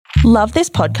Love this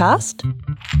podcast?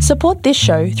 Support this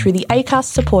show through the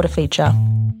Acast supporter feature.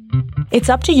 It's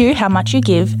up to you how much you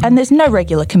give, and there's no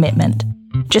regular commitment.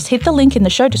 Just hit the link in the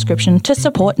show description to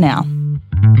support now.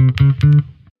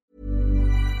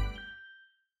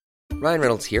 Ryan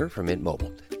Reynolds here from Mint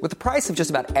Mobile. With the price of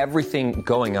just about everything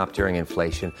going up during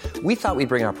inflation, we thought we'd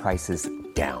bring our prices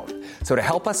down. So to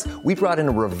help us, we brought in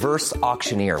a reverse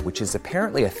auctioneer, which is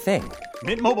apparently a thing.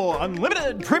 Mint Mobile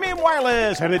Unlimited Premium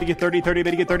Wireless. How to get 30, 30,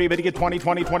 bit to get 30, bit to get 20,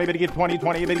 20, 20, bit to get 20,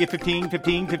 20, bit to get 15,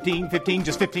 15, 15, 15,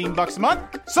 just $15 a month?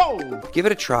 Sold! Give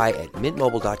it a try at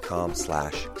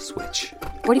mintmobile.com/switch.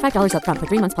 $45 up front for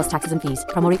 3 months plus taxes and fees.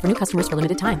 Promo rate for new customers for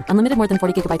limited time. Unlimited more than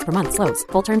 40 gigabytes per month. Slows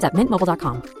full terms at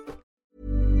mintmobile.com.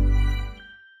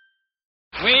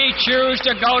 We choose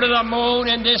to go to the moon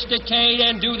in this decade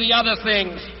and do the other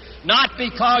things, not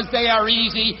because they are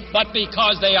easy, but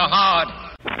because they are hard.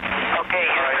 Okay,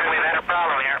 Houston, we've had a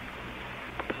problem here.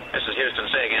 This is Houston.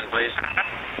 Say again, please.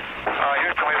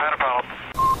 Houston, we've had a problem.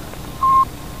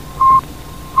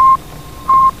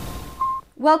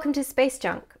 Welcome to Space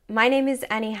Junk. My name is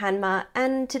Annie Hanma,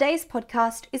 and today's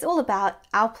podcast is all about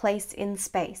our place in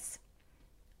space.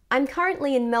 I'm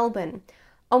currently in Melbourne.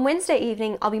 On Wednesday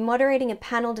evening, I'll be moderating a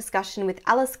panel discussion with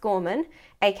Alice Gorman,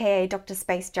 aka Dr.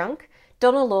 Space Junk,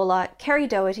 Donna Lawler, Kerry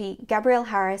Doherty, Gabrielle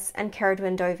Harris, and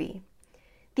Keridwen Dovey.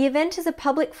 The event is a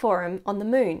public forum on the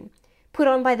moon, put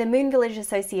on by the Moon Village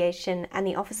Association and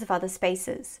the Office of Other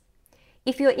Spaces.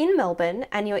 If you're in Melbourne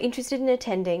and you're interested in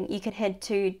attending, you can head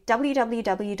to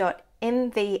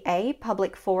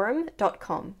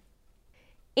www.mvapublicforum.com.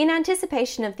 In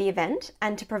anticipation of the event,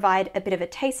 and to provide a bit of a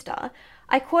taster,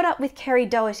 I caught up with Kerry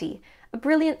Doherty, a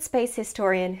brilliant space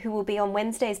historian who will be on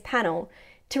Wednesday's panel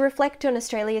to reflect on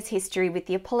Australia's history with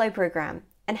the Apollo program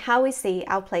and how we see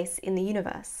our place in the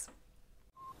universe.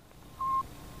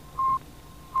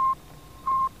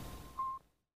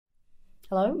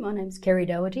 Hello, my name's Kerry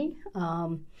Doherty.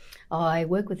 I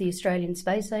work with the Australian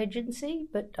Space Agency,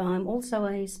 but I'm also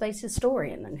a space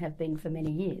historian and have been for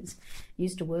many years.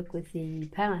 Used to work with the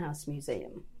Powerhouse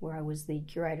Museum, where I was the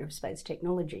curator of space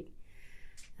technology.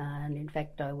 And in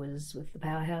fact, I was with the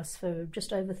Powerhouse for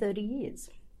just over 30 years.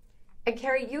 And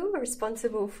Kerry, you were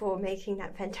responsible for making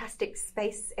that fantastic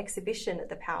space exhibition at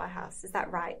the Powerhouse, is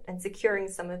that right? And securing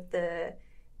some of the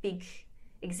big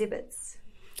exhibits.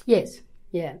 Yes,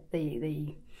 yeah.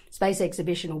 The space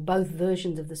exhibition, or both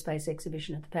versions of the space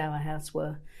exhibition at the Powerhouse,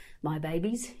 were my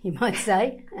babies, you might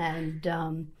say. And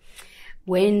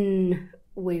when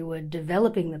we were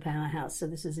developing the Powerhouse, so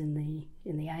this is in the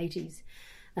 80s,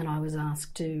 and I was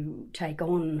asked to take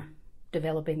on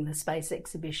developing the space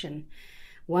exhibition,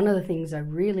 one of the things I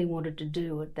really wanted to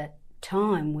do at that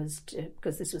time was to,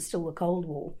 because this was still the Cold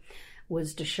War,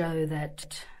 was to show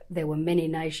that there were many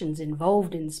nations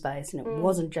involved in space, and it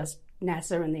wasn't just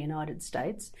NASA and the United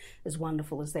States, as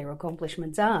wonderful as their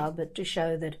accomplishments are, but to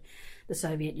show that the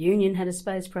Soviet Union had a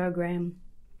space program,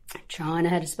 China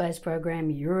had a space program,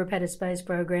 Europe had a space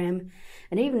program,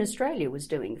 and even Australia was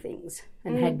doing things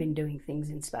and had been doing things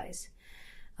in space.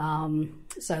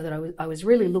 So that I was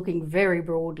really looking very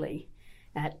broadly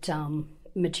at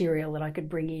material that I could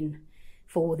bring in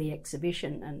for the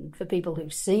exhibition. And for people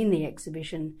who've seen the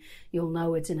exhibition, you'll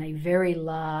know it's in a very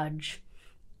large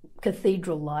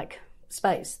cathedral-like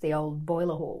space, the old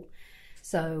boiler hall.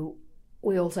 So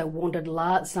we also wanted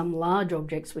some large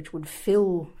objects which would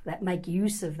fill that, make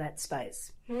use of that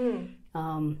space. And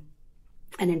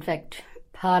in fact,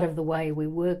 part of the way we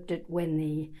worked it when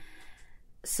the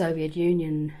Soviet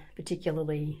Union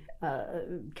particularly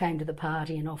came to the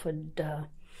party and offered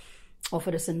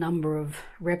us a number of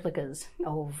replicas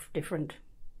of different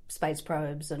space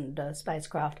probes and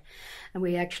spacecraft, and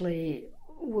we actually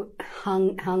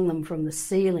hung them from the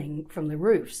ceiling, from the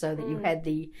roof, so that you had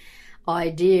the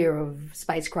idea of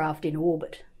spacecraft in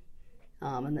orbit.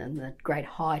 And then the great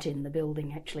height in the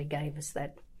building actually gave us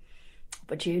that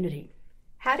opportunity.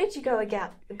 How did you go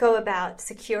about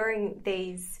securing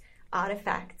these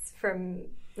artefacts from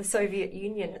the Soviet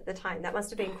Union at the time? That must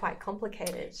have been quite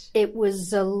complicated. It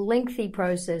was a lengthy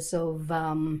process of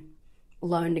loan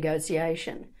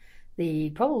negotiation.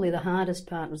 Probably the hardest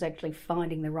part was actually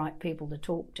finding the right people to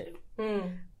talk to.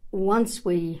 Once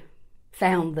we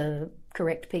found the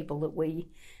correct people that we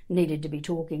needed to be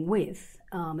talking with,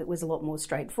 it was a lot more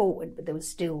straightforward, but there was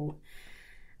still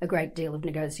a great deal of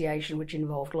negotiation which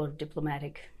involved a lot of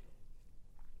diplomatic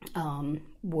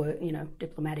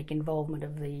diplomatic involvement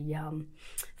of the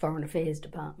Foreign Affairs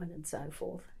Department and so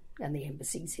forth, and the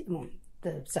embassies,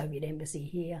 the Soviet embassy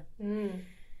here.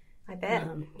 I bet.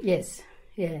 Yes.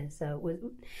 Yeah, so it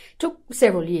took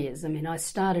several years. I mean, I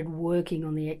started working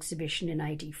on the exhibition in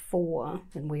 1984,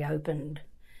 and we opened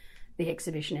the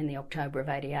exhibition in the October of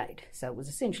 '88. So it was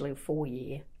essentially a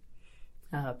 4-year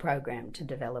program to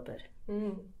develop it.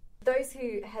 Those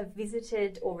who have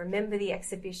visited or remember the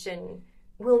exhibition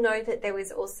will know that there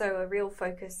was also a real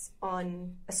focus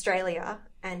on Australia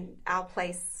and our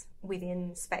place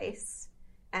within space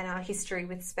and our history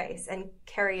with space. And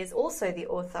Kerry is also the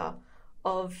author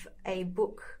of a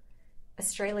book,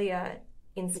 Australia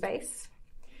in Space,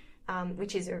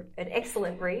 which is an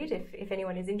excellent read if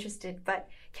anyone is interested. But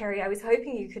Kerry, I was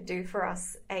hoping you could do for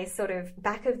us a sort of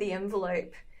back of the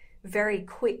envelope, very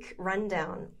quick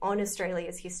rundown on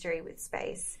Australia's history with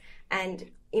space,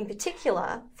 and in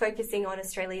particular focusing on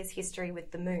Australia's history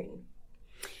with the moon.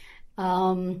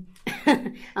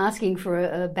 Asking for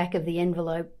a back of the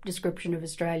envelope description of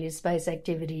Australia's space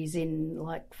activities in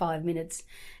like 5 minutes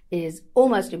is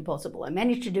almost impossible. I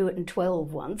managed to do it in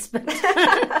 12 once, but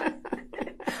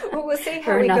well, we'll see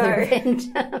how we go.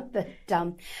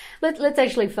 But let's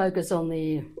actually focus on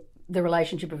the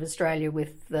relationship of Australia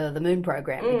with the moon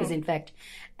program, because in fact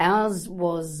ours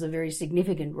was a very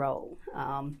significant role.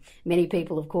 Many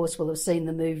people, of course, will have seen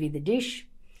the movie The Dish,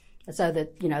 so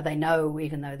that, you know, they know,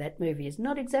 even though that movie is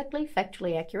not exactly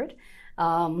factually accurate,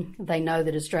 they know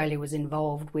that Australia was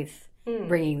involved with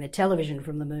bringing the television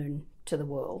from the moon to the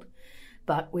world.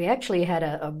 But we actually had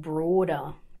a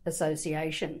broader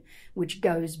association which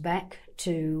goes back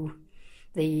to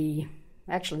the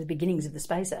beginnings of the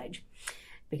space age,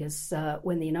 because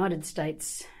when the United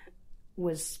States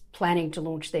was planning to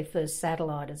launch their first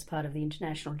satellite as part of the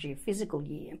International Geophysical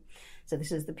Year, so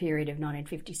this is the period of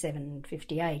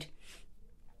 1957-58,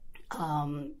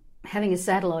 having a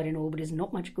satellite in orbit is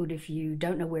not much good if you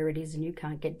don't know where it is and you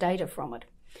can't get data from it.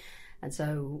 And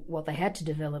so what they had to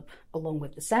develop along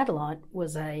with the satellite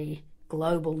was a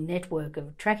global network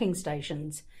of tracking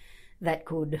stations that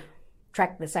could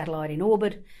track the satellite in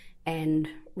orbit and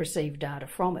receive data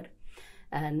from it.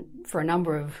 And for a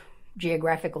number of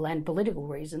geographical and political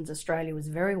reasons, Australia was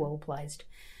very well placed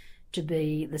to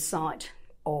be the site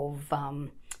of,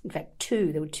 in fact,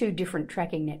 there were two different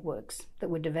tracking networks that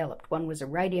were developed. One was a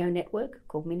radio network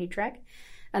called Minitrack,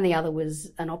 and the other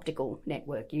was an optical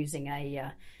network using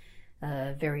a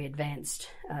very advanced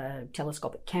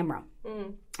telescopic camera,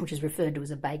 which is referred to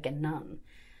as a Baker-Nunn.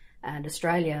 And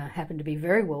Australia happened to be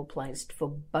very well placed for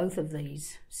both of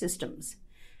these systems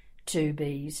to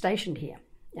be stationed here.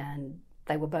 And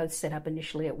they were both set up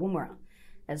initially at Woomera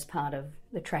as part of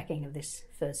the tracking of this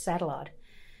first satellite.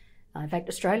 In fact,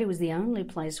 Australia was the only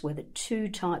place where the two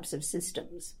types of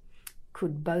systems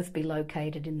could both be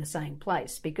located in the same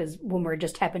place, because Woomera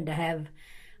just happened to have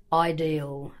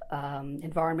ideal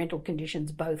environmental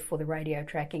conditions both for the radio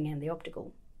tracking and the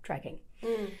optical tracking.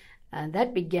 And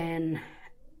that began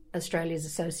Australia's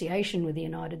association with the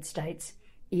United States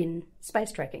in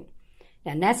space tracking.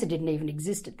 Now, NASA didn't even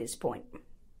exist at this point.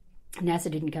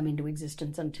 NASA didn't come into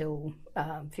existence until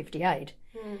 58.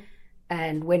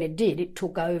 And when it did, it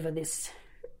took over this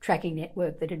tracking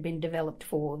network that had been developed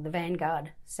for the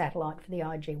Vanguard satellite for the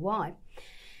IGY.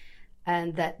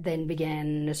 And that then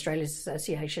began Australia's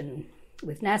association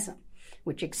with NASA,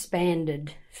 which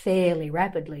expanded fairly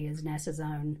rapidly as NASA's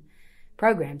own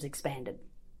programs expanded.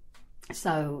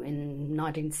 So in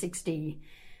 1960,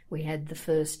 we had the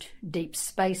first deep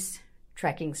space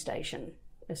tracking station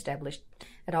established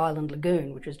at Island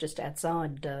Lagoon, which was just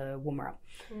outside Woomera.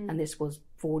 And this was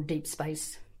for deep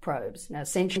space probes. Now,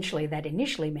 essentially, that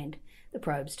initially meant the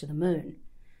probes to the moon.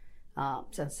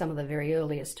 So some of the very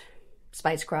earliest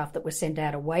spacecraft that were sent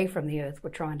out away from the Earth were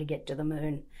trying to get to the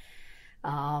moon,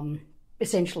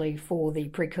 essentially for the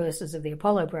precursors of the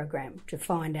Apollo program, to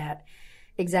find out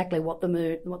exactly what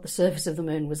the surface of the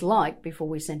moon was like before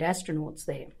we sent astronauts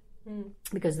there.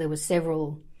 Because there were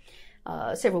several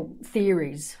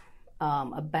theories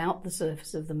about the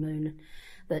surface of the moon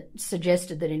that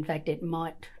suggested that in fact it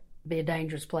might be a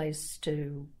dangerous place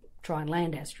to try and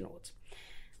land astronauts.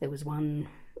 There was one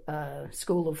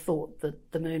school of thought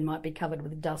that the moon might be covered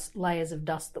with layers of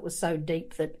dust that was so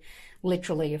deep that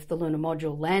literally if the lunar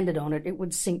module landed on it, it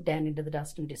would sink down into the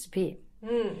dust and disappear.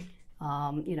 And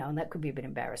that could be a bit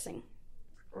embarrassing.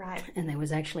 Right. And there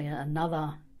was actually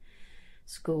another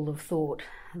school of thought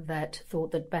that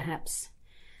perhaps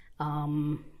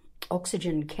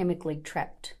oxygen chemically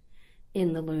trapped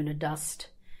in the lunar dust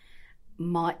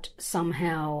might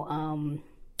somehow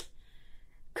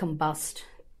combust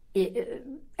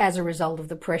as a result of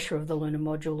the pressure of the lunar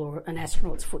module or an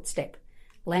astronaut's footstep,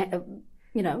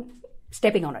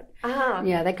 stepping on it.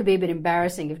 Yeah, that could be a bit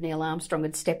embarrassing if Neil Armstrong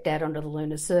had stepped out onto the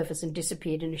lunar surface and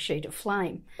disappeared in a sheet of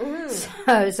flame.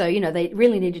 So they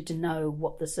really needed to know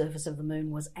what the surface of the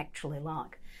moon was actually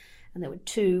like. And there were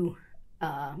two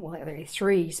there are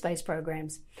 3 space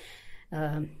programs,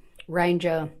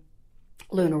 Ranger,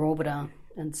 Lunar Orbiter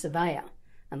and Surveyor,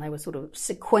 and they were sort of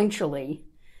sequentially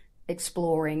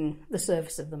exploring the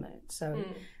surface of the moon. So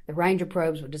the Ranger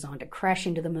probes were designed to crash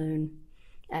into the moon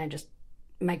and just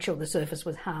make sure the surface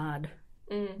was hard,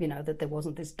 that there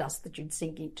wasn't this dust that you'd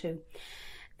sink into.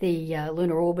 The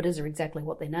lunar orbiters are exactly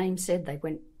what their name said. They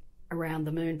went around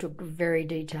the moon, took very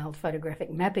detailed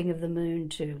photographic mapping of the moon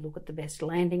to look at the best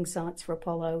landing sites for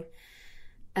Apollo.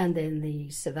 And then the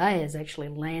surveyors actually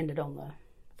landed on the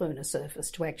lunar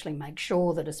surface to actually make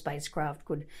sure that a spacecraft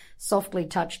could softly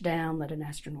touch down, that an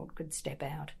astronaut could step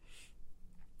out.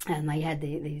 And they had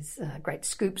these great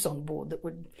scoops on board that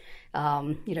would,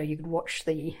 you could watch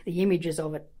the images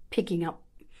of it picking up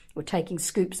or taking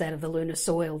scoops out of the lunar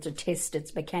soil to test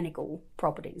its mechanical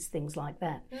properties, things like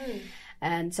that.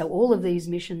 And so all of these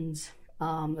missions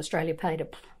Australia played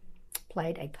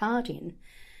a part in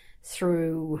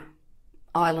through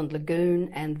Island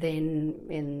Lagoon, and then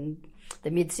in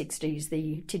the mid-60s,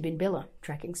 the Tidbinbilla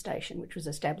tracking station, which was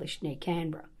established near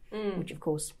Canberra, which of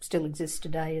course still exists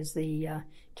today as the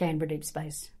Canberra Deep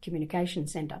Space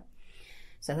Communications Centre.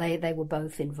 So they were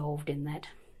both involved in that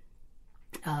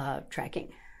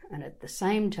tracking. And at the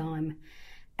same time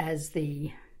as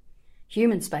the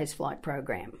human spaceflight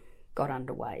program got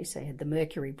underway, so you had the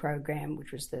Mercury program,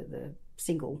 which was the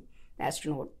single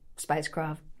astronaut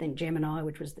spacecraft, then Gemini,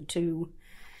 which was the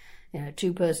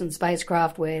two-person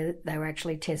spacecraft where they were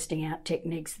actually testing out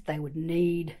techniques that they would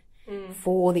need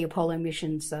for the Apollo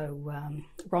mission. So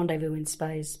rendezvous in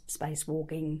space,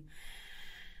 spacewalking,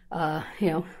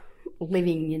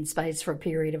 living in space for a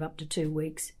period of up to 2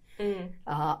 weeks.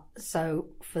 So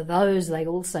for those, they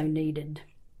also needed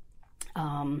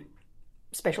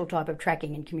special type of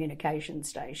tracking and communication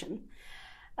station.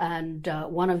 And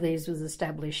one of these was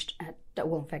established at,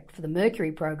 in fact, for the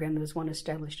Mercury program, there was one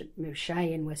established at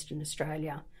Mouchet in Western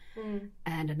Australia,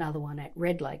 and another one at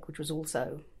Red Lake, which was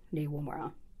also near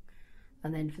Woomera.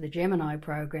 And then for the Gemini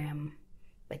program,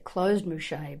 they closed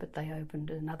Mouchet, but they opened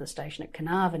another station at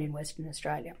Carnarvon in Western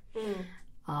Australia.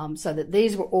 So that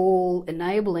these were all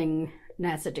enabling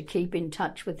NASA to keep in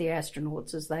touch with the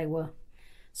astronauts as they were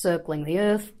circling the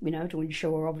Earth, to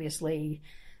ensure, obviously,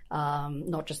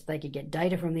 not just that they could get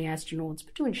data from the astronauts,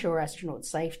 but to ensure astronaut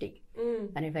safety.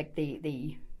 And in fact,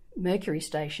 the Mercury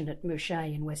station at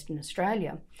Mouchet in Western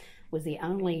Australia was the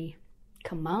only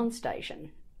command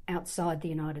station outside the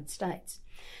United States.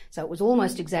 So it was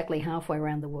almost exactly halfway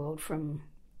around the world from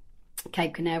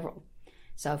Cape Canaveral.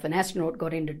 So if an astronaut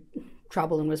got into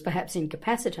trouble and was perhaps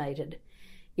incapacitated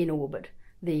in orbit,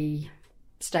 the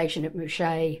station at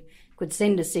Mouchet could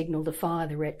send a signal to fire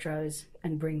the retros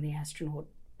and bring the astronaut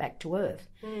back to Earth,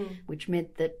 which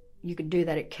meant that you could do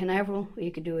that at Canaveral, or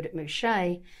you could do it at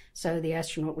Mouchet, so the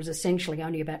astronaut was essentially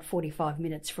only about 45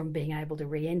 minutes from being able to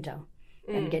re-enter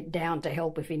and get down to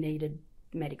help if he needed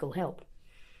medical help.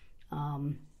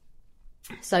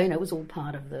 So, it was all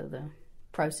part of the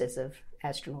process of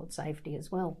astronaut safety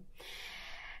as well.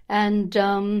 And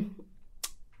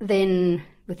then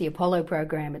with the Apollo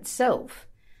program itself,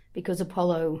 because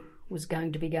Apollo was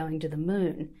going to be going to the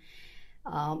moon,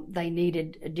 they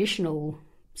needed additional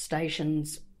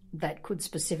stations that could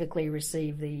specifically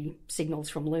receive the signals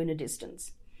from lunar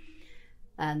distance.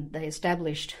 And they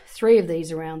established 3 of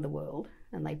these around the world,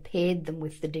 and they paired them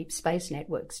with the Deep Space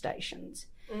Network stations,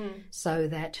 so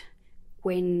that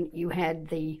when you had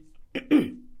the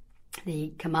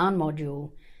command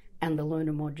module and the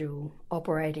lunar module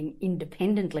operating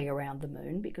independently around the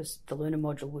moon, because the lunar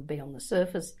module would be on the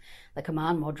surface, the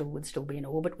command module would still be in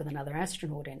orbit with another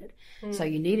astronaut in it. So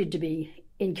you needed to be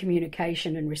in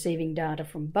communication and receiving data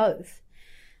from both.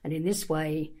 And in this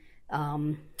way,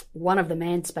 one of the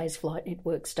manned spaceflight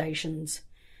network stations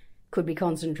could be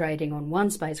concentrating on one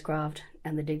spacecraft,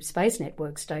 and the Deep Space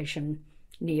Network station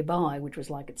nearby, which was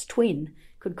like its twin,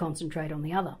 could concentrate on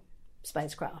the other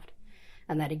spacecraft.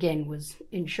 And that again was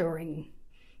ensuring,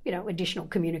 additional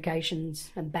communications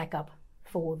and backup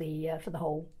for the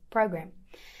whole program.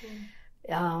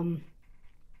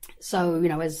 So,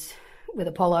 as with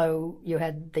Apollo, you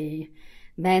had the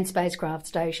manned spacecraft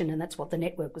station, and that's what the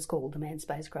network was called, the manned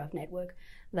spacecraft network.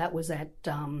 That was at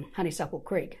Honeysuckle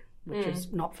Creek, which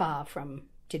is not far from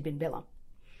Tidbinbilla.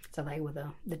 So they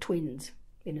were the twins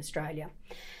in Australia.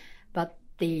 But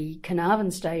the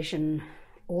Carnarvon station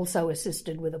also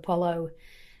assisted with Apollo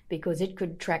because it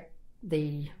could track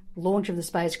the launch of the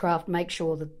spacecraft, make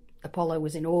sure that Apollo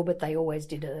was in orbit. They always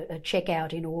did a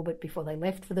check-out in orbit before they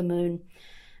left for the moon.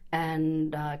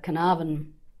 And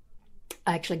Carnarvon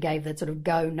actually gave that sort of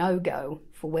go, no-go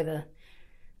for whether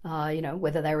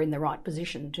they were in the right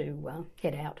position to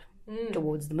head out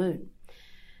towards the moon.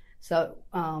 So,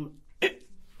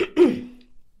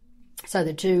 so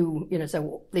the two,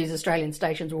 so these Australian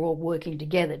stations were all working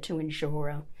together to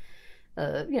ensure,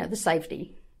 the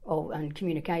safety and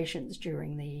communications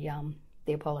during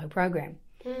the Apollo program.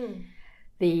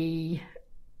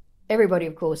 Everybody,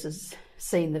 of course, has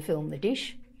seen the film The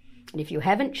Dish. And if you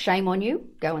haven't, shame on you.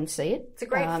 Go and see it. It's a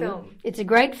great film. It's a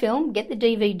great film. Get the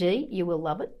DVD. You will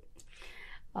love it.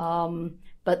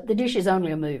 But The Dish is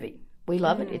only a movie. We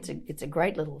love it. It's a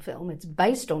great little film. It's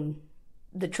based on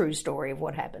the true story of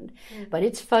what happened. But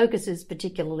its focus is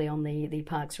particularly on the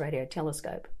Parkes Radio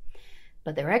Telescope.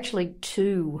 But there are actually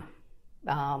two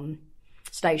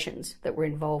stations that were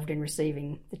involved in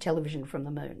receiving the television from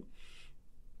the moon.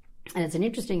 And it's an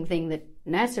interesting thing that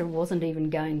NASA wasn't even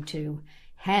going to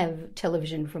have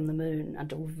television from the moon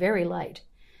until very late,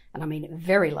 and I mean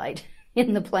very late,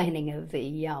 in the planning of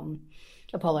the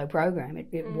Apollo program.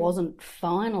 It wasn't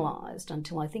finalised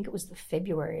until I think it was the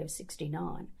February of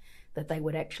 '69 that they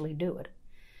would actually do it.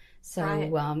 So, it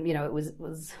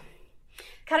was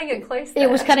cutting it close there.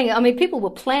 It was cutting. I mean, people were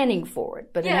planning for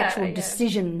it, but an actual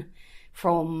decision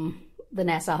from the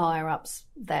NASA higher-ups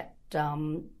that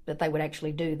they would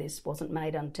actually do this wasn't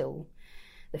made until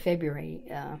the February.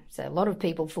 So a lot of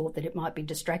people thought that it might be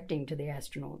distracting to the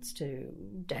astronauts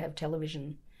to have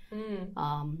television,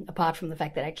 apart from the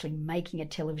fact that actually making a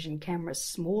television camera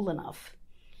small enough,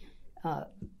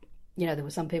 there were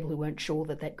some people who weren't sure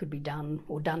that could be done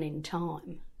or done in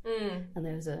time. And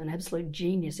there was an absolute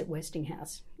genius at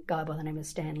Westinghouse, a guy by the name of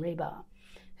Stan Lebar,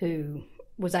 who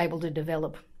was able to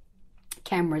develop television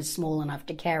cameras small enough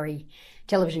to carry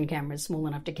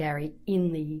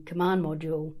in the command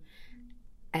module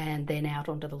and then out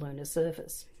onto the lunar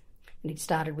surface. And he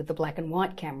started with the black and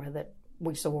white camera that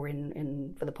we saw for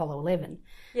the Apollo 11.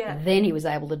 Yeah. And then he was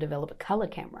able to develop a colour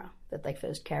camera that they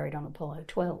first carried on Apollo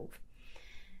 12.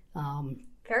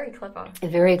 Very clever.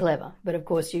 Very clever. But of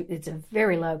course, it's a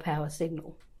very low power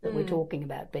signal that we're talking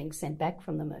about being sent back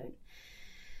from the moon.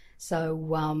 So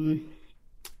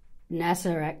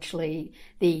NASA actually,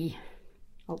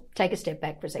 I'll take a step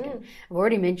back for a second. I've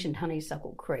already mentioned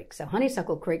Honeysuckle Creek. So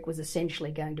Honeysuckle Creek was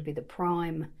essentially going to be the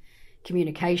prime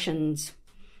communications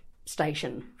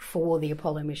station for the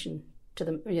Apollo mission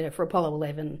for Apollo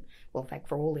 11, well, in fact,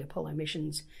 for all the Apollo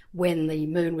missions, when the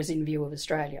moon was in view of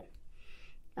Australia.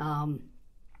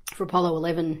 For Apollo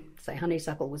 11, say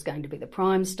Honeysuckle was going to be the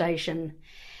prime station.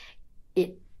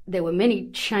 There were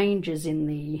many changes in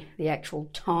the actual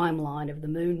timeline of the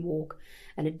moonwalk,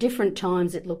 and at different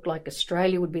times it looked like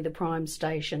Australia would be the prime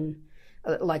station,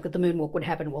 like that the moonwalk would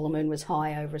happen while the moon was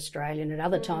high over Australia, and at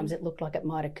other times it looked like it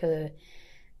might occur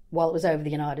while it was over the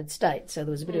United States. So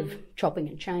there was a bit of chopping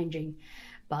and changing.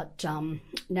 But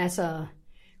NASA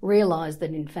realised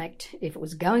that, in fact, if it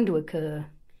was going to occur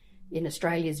in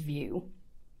Australia's view,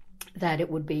 that it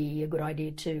would be a good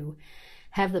idea to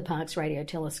have the Parkes Radio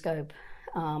Telescope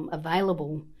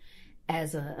available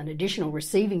as an additional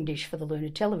receiving dish for the lunar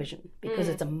television, because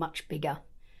it's a much bigger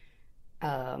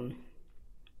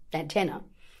antenna,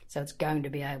 so it's going to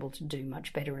be able to do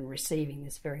much better in receiving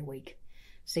this very weak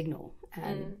signal.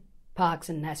 And Parkes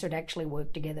and NASA had actually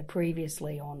worked together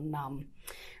previously on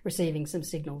receiving some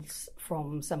signals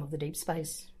from some of the deep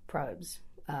space probes,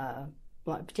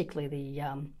 particularly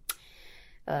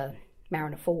the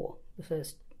Mariner 4, the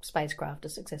first spacecraft to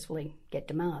successfully get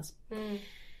to Mars.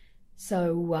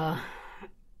 So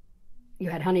you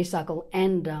had Honeysuckle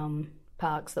and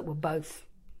Parkes that were both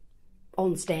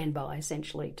on standby,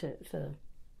 essentially, for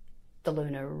the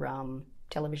lunar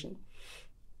television.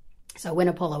 So when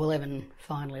Apollo 11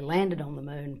 finally landed on the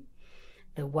moon,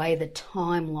 the way the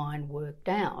timeline worked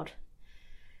out,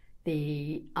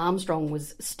 the Armstrong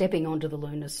was stepping onto the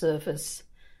lunar surface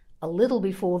a little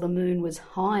before the moon was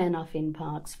high enough in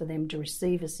Parkes for them to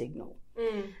receive a signal.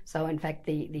 So in fact,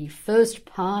 the first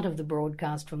part of the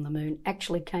broadcast from the moon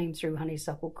actually came through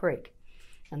Honeysuckle Creek.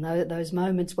 And those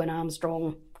moments when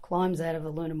Armstrong climbs out of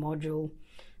the lunar module,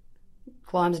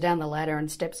 climbs down the ladder and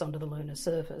steps onto the lunar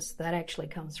surface, that actually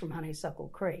comes from Honeysuckle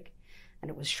Creek. And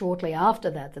it was shortly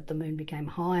after that the moon became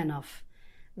high enough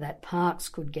that Parkes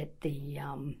could get the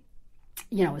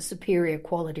a superior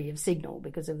quality of signal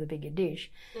because of the bigger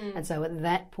dish. And so at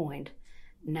that point,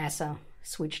 NASA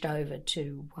switched over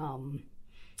to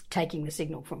taking the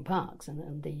signal from Parkes,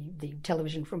 and the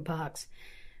television from Parkes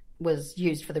was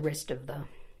used for the rest of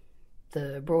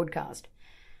the broadcast.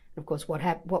 And of course,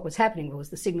 what was happening was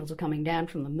the signals were coming down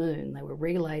from the moon. They were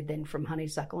relayed then from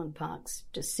Honeysuckle and Parkes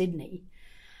to Sydney,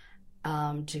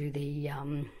 to the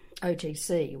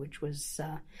OTC, which was,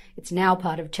 it's now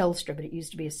part of Telstra, but it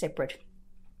used to be a separate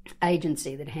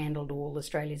agency that handled all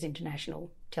Australia's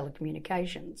international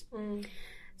telecommunications.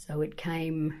 So it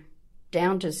came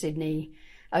down to Sydney.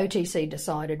 OTC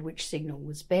decided which signal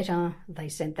was better. They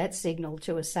sent that signal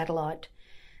to a satellite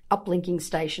uplinking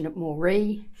station at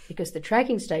Moree, because the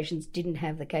tracking stations didn't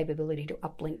have the capability to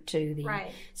uplink to the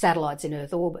satellites in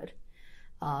Earth orbit.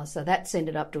 So that sent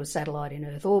it up to a satellite in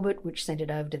Earth orbit, which sent it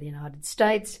over to the United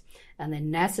States. And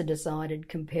then NASA decided,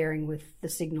 comparing with the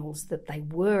signals that they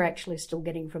were actually still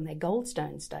getting from their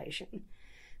Goldstone station,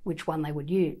 which one they would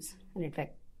use. And in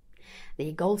fact,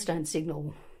 the Goldstone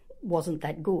signal wasn't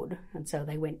that good. And so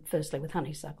they went firstly with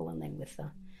Honeysuckle and then with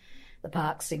the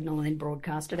Parkes signal, and then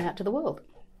broadcast it out to the world.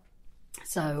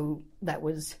 So that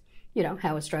was,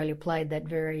 how Australia played that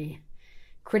very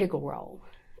critical role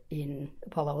in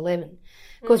Apollo 11.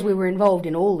 Of course, we were involved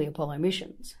in all the Apollo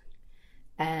missions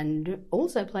and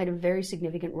also played a very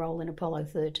significant role in Apollo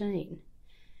 13.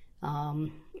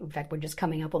 In fact, we're just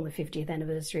coming up on the 50th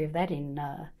anniversary of that in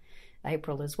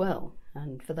April as well.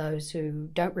 And for those who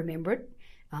don't remember it,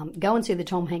 go and see the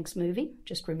Tom Hanks movie,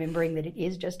 just remembering that it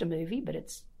is just a movie, but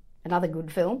it's another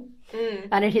good film,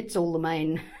 and it hits all the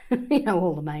main,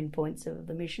 all the main points of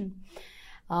the mission.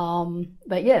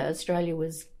 But yeah, Australia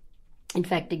was, in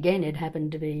fact, again, it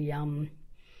happened to be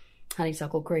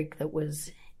Honeysuckle Creek that was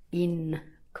in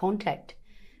contact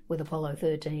with Apollo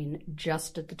 13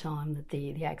 just at the time that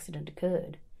the accident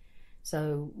occurred.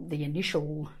 So the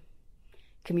initial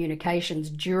communications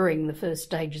during the first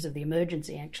stages of the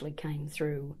emergency actually came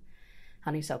through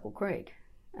Honeysuckle Creek.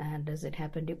 And as it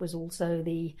happened, it was also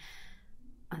the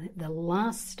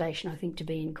last station, I think, to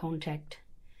be in contact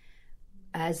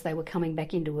as they were coming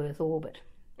back into Earth orbit.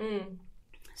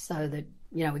 So that,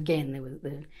 again, there were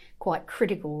the quite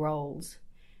critical roles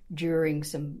during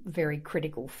some very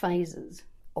critical phases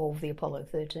of the Apollo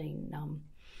 13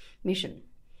 mission.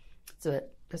 So,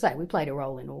 as I say, we played a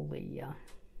role in all the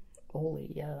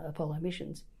Apollo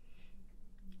missions.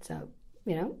 So,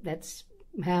 that's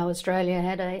how Australia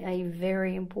had a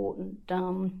very important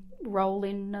role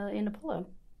in Apollo.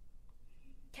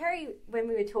 Kerry, when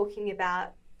we were talking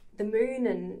about the moon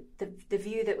and the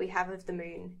view that we have of the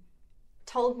moon,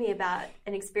 told me about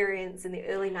an experience in the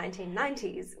early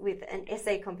 1990s with an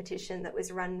essay competition that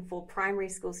was run for primary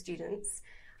school students,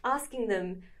 asking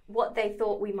them what they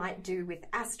thought we might do with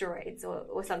asteroids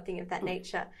or something of that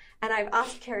nature. And I've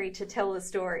asked Kerry to tell the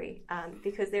story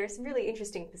because there are some really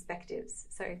interesting perspectives.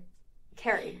 So,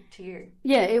 Kerry, to you.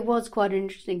 Yeah, it was quite an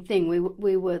interesting thing.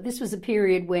 We were. This was a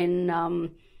period when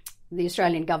the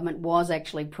Australian government was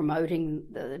actually promoting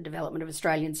the development of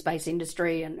Australian space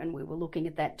industry, and we were looking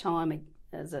at that time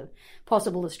as a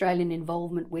possible Australian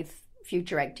involvement with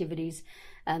future activities.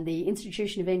 And the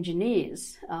Institution of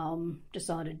Engineers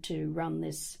decided to run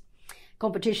this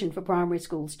competition for primary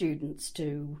school students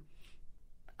to,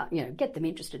 get them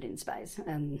interested in space.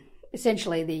 And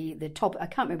essentially the top, I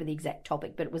can't remember the exact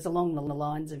topic, but it was along the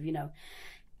lines of,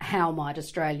 how might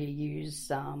Australia use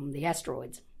the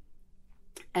asteroids?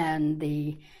 And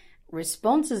the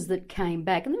responses that came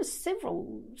back, and there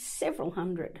were several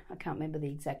hundred, I can't remember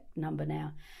the exact number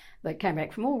now, but came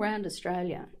back from all around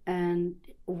Australia. And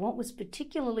what was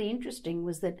particularly interesting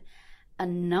was that a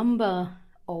number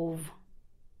of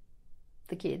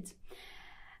the kids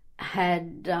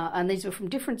had, and these were from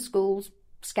different schools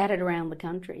scattered around the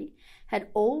country, had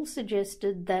all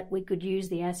suggested that we could use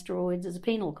the asteroids as a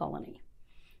penal colony.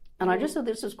 And I just thought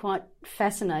this was quite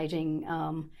fascinating.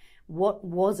 What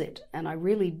was it? And I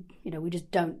really, we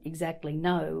just don't exactly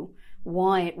know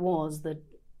why it was that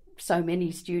so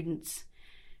many students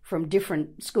from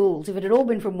different schools, if it had all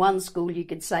been from one school, you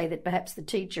could say that perhaps the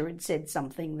teacher had said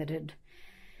something that had,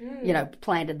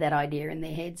 planted that idea in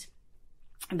their heads.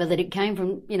 But that it came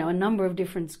from, a number of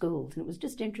different schools. And it was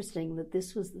just interesting that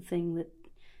this was the thing that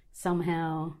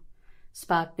somehow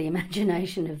sparked the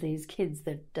imagination of these kids,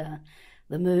 that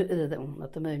the moon,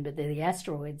 not the moon, but the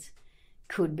asteroids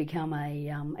could become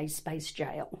a space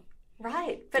jail.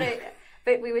 Right.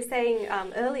 But we were saying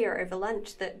earlier over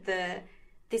lunch that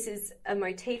this is a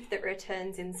motif that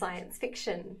returns in science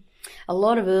fiction. A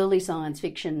lot of early science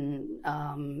fiction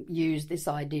used this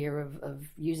idea of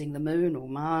using the moon or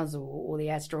Mars or the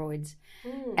asteroids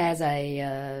as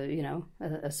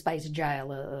a space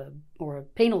jail or a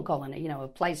penal colony, a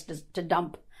place to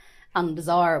dump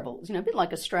undesirables, a bit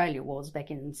like Australia was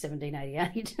back in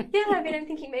 1788. Yeah, I'm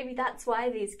thinking maybe that's why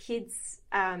these kids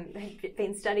have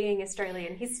been studying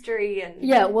Australian history, and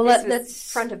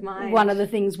that's front of mind. One of the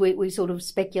things we sort of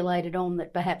speculated on,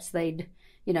 that perhaps they'd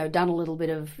done a little bit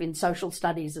of in social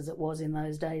studies, as it was in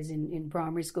those days in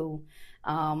primary school,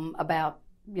 about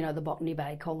the Botany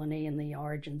Bay colony and the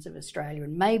origins of Australia,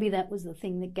 and maybe that was the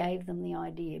thing that gave them the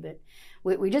idea,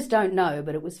 but we just don't know.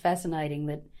 But it was fascinating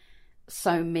that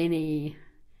so many,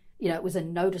 it was a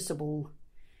noticeable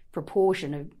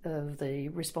proportion of the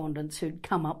respondents who'd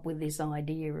come up with this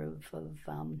idea of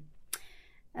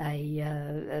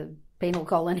a penal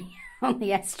colony on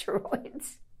the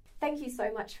asteroids. Thank you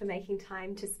so much for making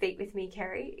time to speak with me,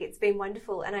 Kerry. It's been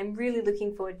wonderful, and I'm really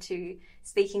looking forward to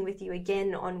speaking with you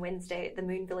again on Wednesday at the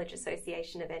Moon Village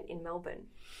Association event in Melbourne.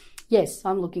 Yes,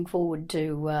 I'm looking forward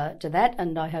to that,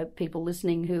 and I hope people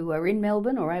listening who are in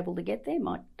Melbourne or able to get there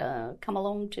might come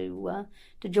along to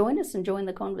join us and join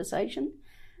the conversation.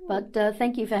 But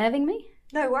thank you for having me.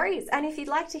 No worries. And if you'd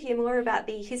like to hear more about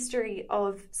the history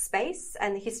of space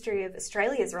and the history of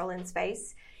Australia's role in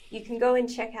space, you can go and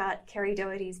check out Kerry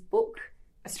Doherty's book,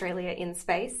 Australia in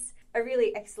Space, a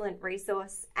really excellent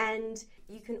resource. And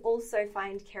you can also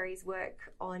find Kerry's work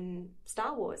on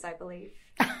Star Wars, I believe.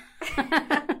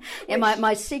 Yeah,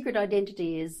 my secret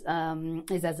identity is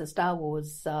as a Star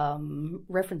Wars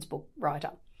reference book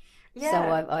writer. Yeah.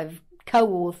 So I've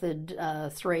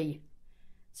co-authored 3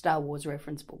 Star Wars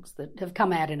reference books that have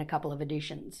come out in a couple of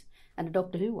editions, and a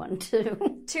Doctor Who one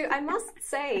too. To, I must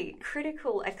say,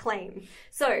 critical acclaim.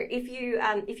 So if you're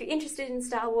interested in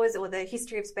Star Wars or the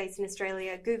history of space in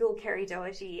Australia, Google Kerry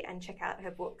Doherty and check out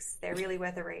her books. They're really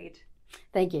worth a read.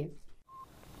 Thank you.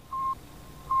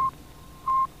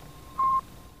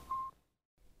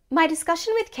 My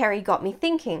discussion with Kerry got me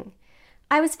thinking.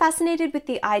 I was fascinated with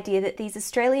the idea that these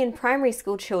Australian primary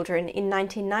school children in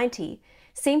 1990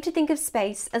 seemed to think of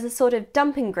space as a sort of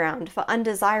dumping ground for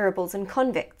undesirables and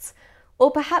convicts, or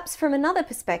perhaps from another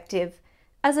perspective,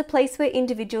 as a place where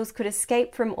individuals could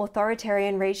escape from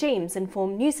authoritarian regimes and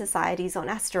form new societies on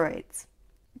asteroids.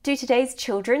 Do today's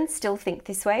children still think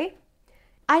this way?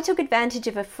 I took advantage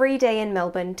of a free day in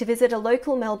Melbourne to visit a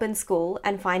local Melbourne school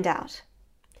and find out.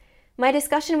 My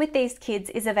discussion with these kids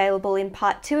is available in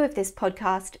part 2 of this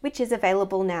podcast, which is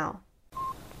available now.